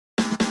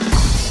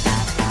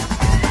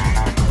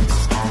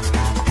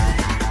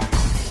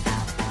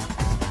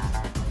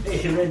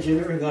have you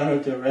ever gone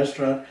out to a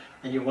restaurant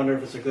and you wonder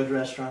if it's a good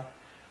restaurant?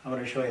 I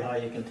want to show you how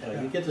you can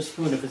tell. You get the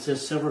spoon, if it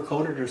says silver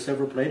coated or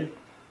silver plated,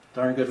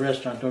 darn good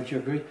restaurant, don't you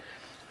agree?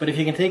 But if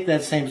you can take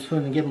that same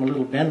spoon and give them a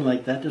little bend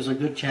like that, there's a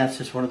good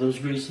chance it's one of those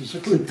greasy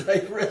spoon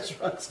type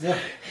restaurants.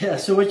 Yeah,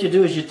 so what you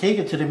do is you take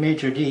it to the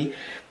maitre d',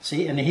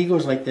 see, and he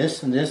goes like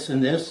this and this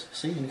and this,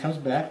 see, and comes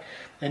back,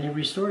 and he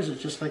restores it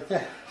just like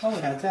that. Oh,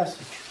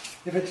 fantastic.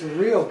 If it's a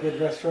real good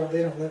restaurant,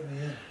 they don't let me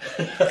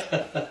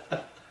in.